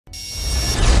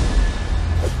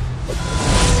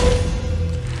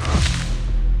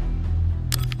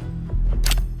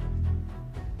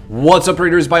What's up,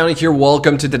 Raiders? Bionic here.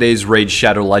 Welcome to today's Raid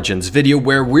Shadow Legends video,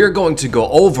 where we're going to go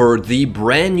over the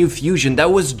brand new fusion that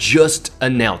was just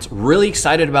announced. Really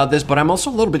excited about this, but I'm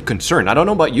also a little bit concerned. I don't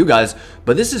know about you guys,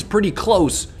 but this is pretty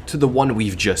close to the one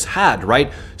we've just had,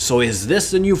 right? So is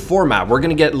this the new format? We're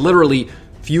gonna get literally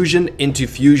fusion into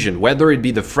fusion, whether it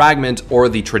be the fragment or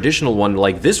the traditional one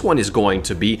like this one is going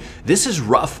to be. This is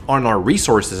rough on our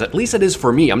resources, at least it is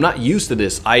for me. I'm not used to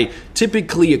this. I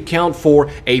typically account for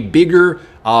a bigger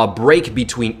break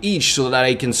between each so that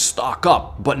I can stock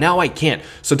up, but now I can't.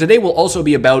 So today will also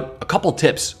be about a couple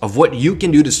tips of what you can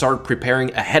do to start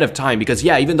preparing ahead of time, because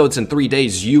yeah, even though it's in 3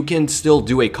 days, you can still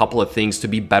do a couple of things to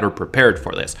be better prepared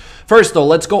for this. First though,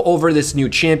 let's go over this new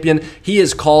champion. He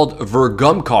is called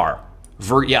Vergumkar.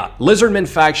 Lizardmen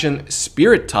faction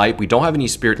spirit type. We don't have any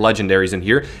spirit legendaries in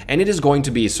here, and it is going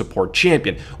to be a support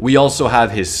champion. We also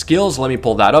have his skills. Let me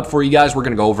pull that up for you guys. We're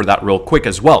going to go over that real quick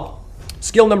as well.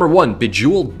 Skill number 1,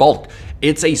 Bejeweled Bulk.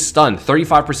 It's a stun,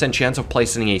 35% chance of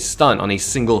placing a stun on a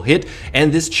single hit,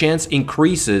 and this chance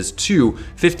increases to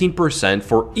 15%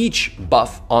 for each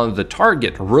buff on the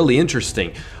target. Really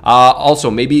interesting.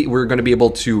 Also, maybe we're going to be able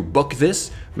to book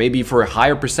this, maybe for a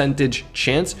higher percentage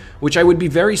chance, which I would be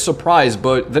very surprised,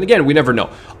 but then again, we never know.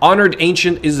 Honored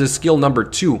Ancient is the skill number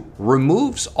 2,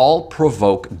 removes all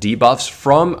provoke debuffs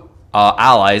from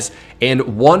allies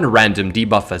and 1 random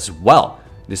debuff as well.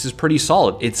 This is pretty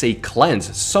solid. It's a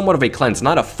cleanse, somewhat of a cleanse,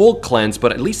 not a full cleanse,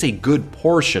 but at least a good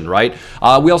portion, right?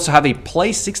 We also have a play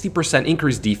 60%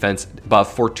 increased defense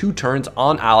buff for 2 turns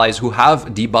on allies who have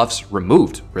debuffs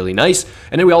removed. Really nice.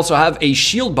 And then we also have a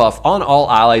shield buff on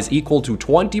all allies equal to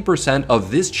 20%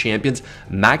 of this champion's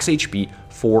max HP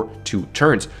for 2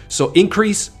 turns. So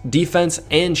increase defense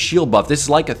and shield buff. This is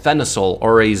like a Thenosol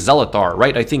or a Zelatar,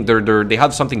 right? I think they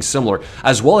have something similar,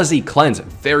 as well as a cleanse.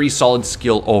 Very solid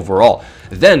skill overall.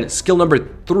 Then skill number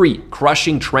 3,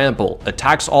 Crushing Trample.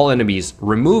 Attacks all enemies,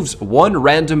 removes 1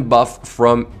 random buff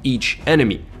from each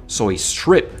enemy. So a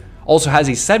strip. Also has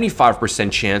a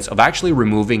 75% chance of actually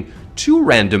removing 2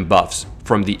 random buffs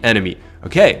from the enemy.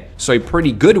 Okay, so a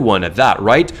pretty good one at that,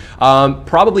 right?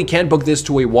 Probably can't book this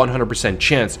to a 100%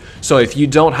 chance. So if you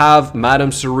don't have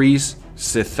Madame Cerise,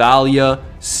 Cythalia,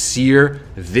 Seer,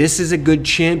 this is a good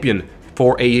champion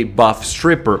for a buff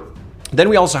stripper. Then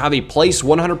we also have a place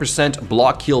 100%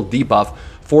 block heal debuff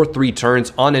for 3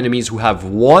 turns on enemies who have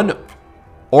 1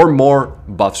 or more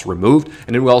buffs removed.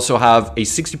 And then we also have a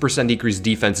 60% decreased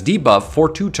defense debuff for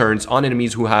 2 turns on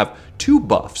enemies who have 2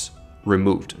 buffs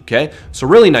removed. Okay, so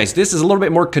really nice. This is a little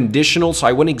bit more conditional, so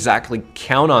I wouldn't exactly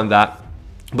count on that,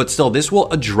 but still, this will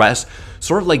address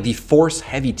sort of like the force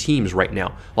heavy teams right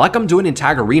now, like I'm doing in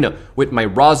Tag Arena with my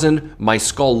Rosin, my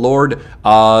Skull Lord,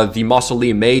 the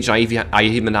Mausoleum Mage. I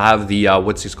even have the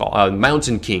what's his called,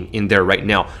 Mountain King in there right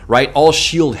now, right? All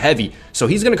shield heavy, so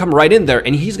he's gonna come right in there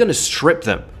and he's gonna strip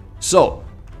them. So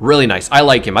really nice. I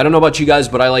like him. I don't know about you guys,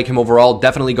 but I like him overall.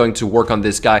 Definitely going to work on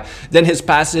this guy. Then his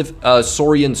passive,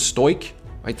 Saurian Stoic,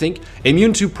 I think.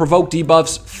 Immune to provoke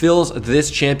debuffs, fills this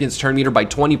champion's turn meter by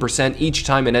 20% each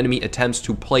time an enemy attempts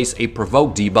to place a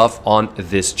provoke debuff on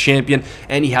this champion.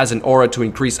 And he has an aura to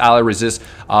increase ally resist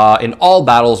in all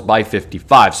battles by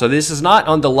 55. So this is not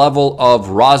on the level of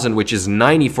Rosin, which is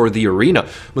 90 for the arena,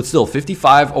 but still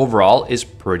 55 overall is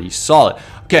pretty solid.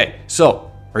 Okay, so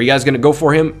are you guys going to go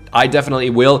for him? I definitely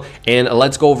will. And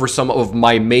let's go over some of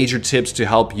my major tips to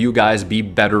help you guys be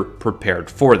better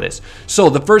prepared for this. So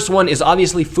the first one is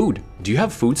obviously food. Do you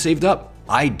have food saved up?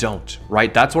 I don't,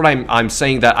 right? That's what I'm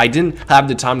saying, that I didn't have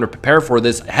the time to prepare for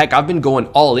this. Heck, I've been going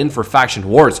all in for Faction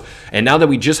Wars. And now that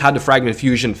we just had the Fragment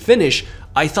Fusion finish,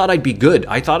 I thought I'd be good.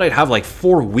 I thought I'd have like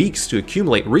 4 weeks to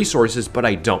accumulate resources, but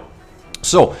I don't.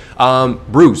 So,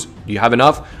 brews, do you have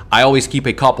enough? I always keep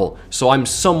a couple, so I'm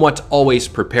somewhat always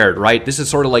prepared, right? This is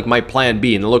sort of like my plan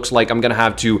B, and it looks like I'm gonna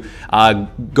have to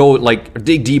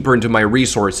dig deeper into my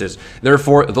resources.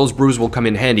 Therefore, those brews will come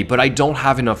in handy, but I don't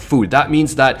have enough food. That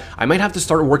means that I might have to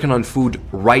start working on food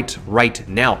right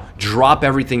now. Drop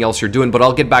everything else you're doing, but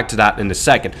I'll get back to that in a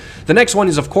second. The next one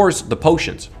is, of course, the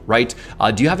potions, right?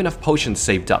 Do you have enough potions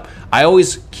saved up? I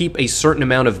always keep a certain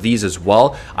amount of these as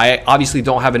well. I obviously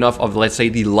don't have enough of, let's say,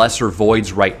 the lesser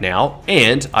voids right now,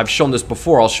 and I've shown this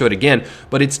before, I'll show it again,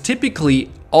 but it's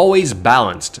typically always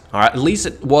balanced. All right, at least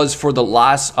it was for the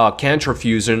last Cantra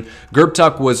Fusion.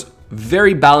 Gerbtuck was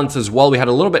very balanced as well. We had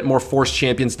a little bit more Force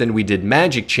champions than we did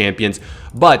Magic champions,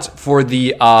 but for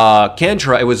the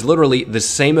Cantra, it was literally the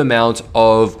same amount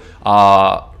of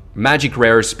Magic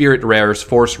rares, Spirit rares,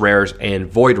 Force rares, and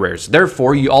Void rares.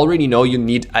 Therefore, you already know you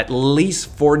need at least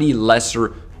 40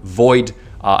 lesser Void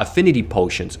affinity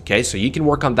potions, okay? So you can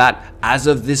work on that as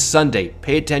of this Sunday.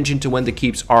 Pay attention to when the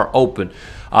keeps are open.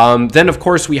 Then, of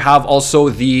course, we have also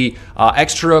the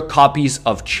extra copies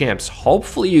of champs.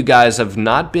 Hopefully, you guys have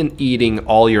not been eating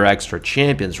all your extra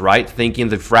champions, right? Thinking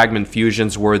the fragment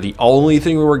fusions were the only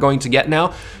thing we were going to get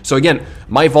now. So again,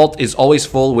 my vault is always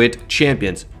full with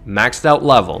champions, maxed out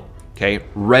level. Okay,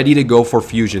 ready to go for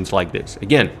fusions like this.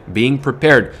 Again, being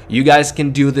prepared. You guys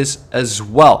can do this as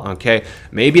well, okay?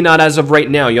 Maybe not as of right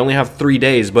now. You only have 3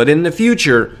 days, but in the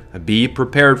future, be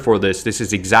prepared for this. This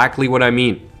is exactly what I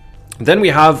mean. Then we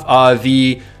have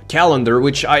the calendar,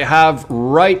 which I have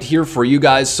right here for you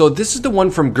guys. So this is the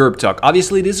one from Gerbtuck.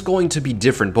 Obviously, it is going to be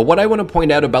different, but what I want to point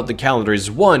out about the calendar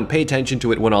is, one, pay attention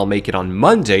to it when I'll make it on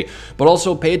Monday, but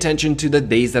also pay attention to the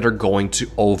days that are going to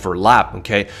overlap,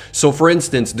 okay? So for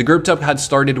instance, the Gerbtuck had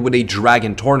started with a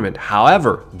dragon tournament.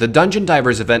 However, the Dungeon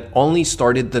Divers event only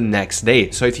started the next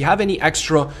day. So if you have any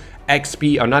extra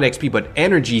XP, or not XP, but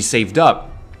energy saved up,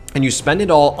 and you spend it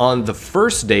all on the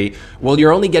first day, well,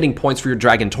 you're only getting points for your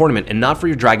Dragon Tournament and not for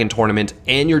your Dragon Tournament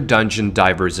and your Dungeon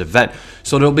Divers event.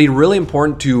 So it'll be really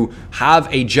important to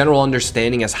have a general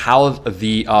understanding as how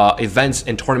the events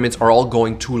and tournaments are all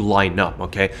going to line up,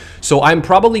 okay? So I'm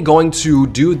probably going to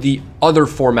do the other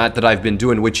format that I've been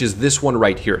doing, which is this one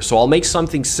right here. So I'll make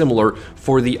something similar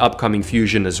for the upcoming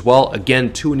fusion as well.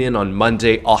 Again, tune in on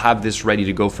Monday. I'll have this ready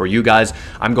to go for you guys.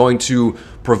 I'm going to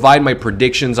provide my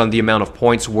predictions on the amount of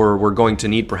points we're going to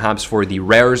need perhaps for the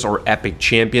rares or epic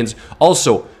champions.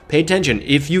 Also, pay attention,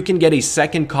 if you can get a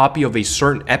second copy of a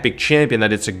certain epic champion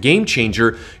that it's a game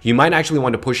changer, you might actually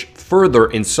want to push further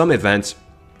in some events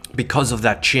because of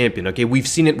that champion, okay? We've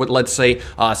seen it with, let's say,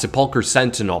 Sepulchre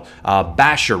Sentinel,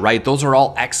 Basher, right? Those are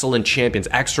all excellent champions,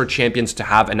 extra champions to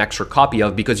have an extra copy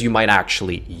of because you might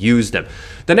actually use them.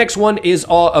 The next one is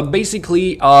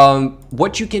basically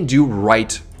what you can do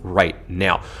right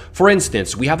now. For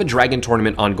instance, we have a dragon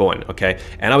tournament ongoing, okay?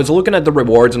 And I was looking at the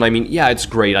rewards and I mean, yeah, it's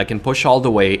great. I can push all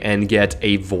the way and get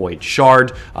a void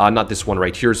shard. Not this one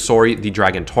right here, sorry, the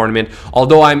dragon tournament.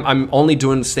 Although I'm only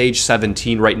doing stage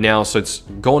 17 right now, so it's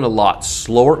going a lot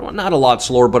slower. Well, not a lot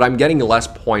slower, but I'm getting less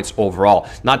points overall.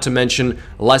 Not to mention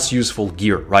less useful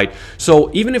gear, right?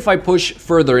 So even if I push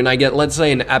further and I get, let's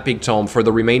say, an epic tome for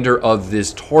the remainder of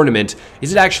this tournament,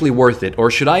 is it actually worth it? Or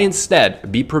should I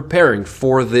instead be preparing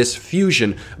for this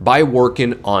fusion by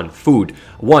working on food?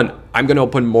 One, I'm going to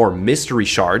open more mystery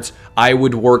shards. I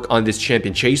would work on this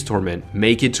champion chase tournament,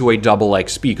 make it to a double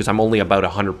XP because I'm only about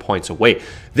 100 points away.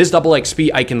 This double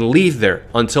XP I can leave there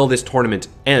until this tournament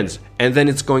ends, and then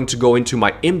it's going to go into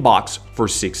my inbox for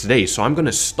 6 days. So I'm going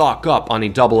to stock up on a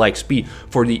double XP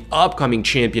for the upcoming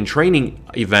champion training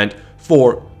event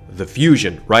for the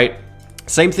fusion, right?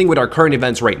 Same thing with our current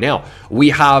events right now. We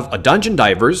have a Dungeon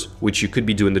Divers, which you could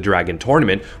be doing the Dragon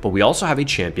Tournament, but we also have a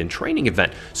Champion Training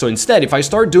event. So instead, if I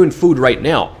start doing food right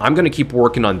now, I'm going to keep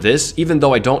working on this, even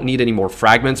though I don't need any more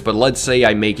fragments, but let's say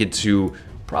I make it to...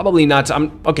 Probably not.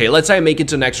 Okay, let's say I make it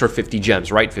to an extra 50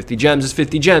 gems, right? 50 gems is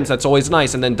 50 gems. That's always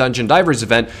nice. And then Dungeon Divers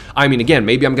event, I mean, again,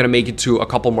 maybe I'm going to make it to a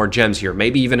couple more gems here.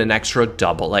 Maybe even an extra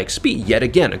double XP yet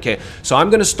again, okay? So I'm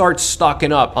going to start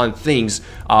stocking up on things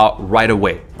right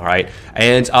away, all right?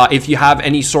 And if you have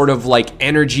any sort of like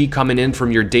energy coming in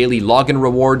from your daily login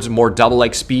rewards, more double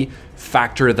XP,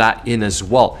 factor that in as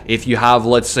well. If you have,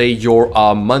 let's say, your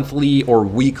monthly or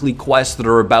weekly quests that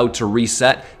are about to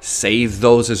reset, save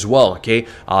those as well, okay?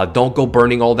 Don't go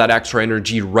burning all that extra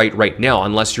energy right now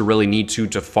unless you really need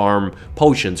to farm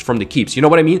potions from the keeps. You know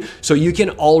what I mean? So you can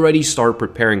already start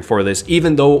preparing for this,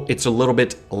 even though it's a little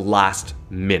bit last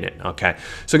minute, okay?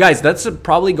 So guys, that's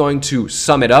probably going to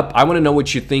sum it up. I want to know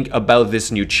what you think about this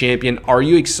new champion. Are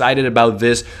you excited about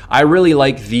this? I really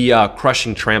like the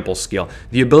crushing trample skill,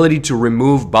 the ability to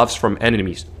remove buffs from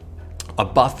enemies. A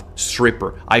buff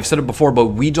stripper. I've said it before, but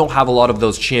we don't have a lot of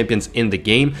those champions in the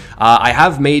game. I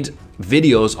have made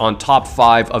videos on top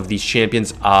 5 of these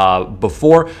champions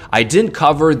before. I didn't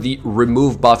cover the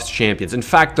remove buffs champions. In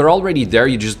fact, they're already there.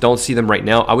 You just don't see them right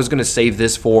now. I was going to save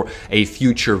this for a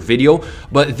future video,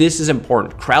 but this is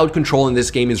important. Crowd control in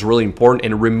this game is really important,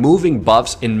 and removing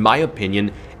buffs, in my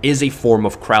opinion, is a form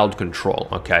of crowd control,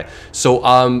 okay?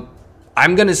 So,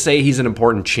 I'm going to say he's an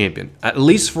important champion, at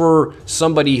least for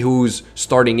somebody who's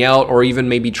starting out or even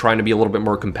maybe trying to be a little bit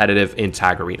more competitive in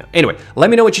Tag Arena. Anyway, let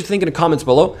me know what you think in the comments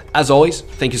below. As always,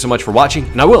 thank you so much for watching,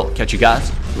 and I will catch you guys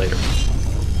later.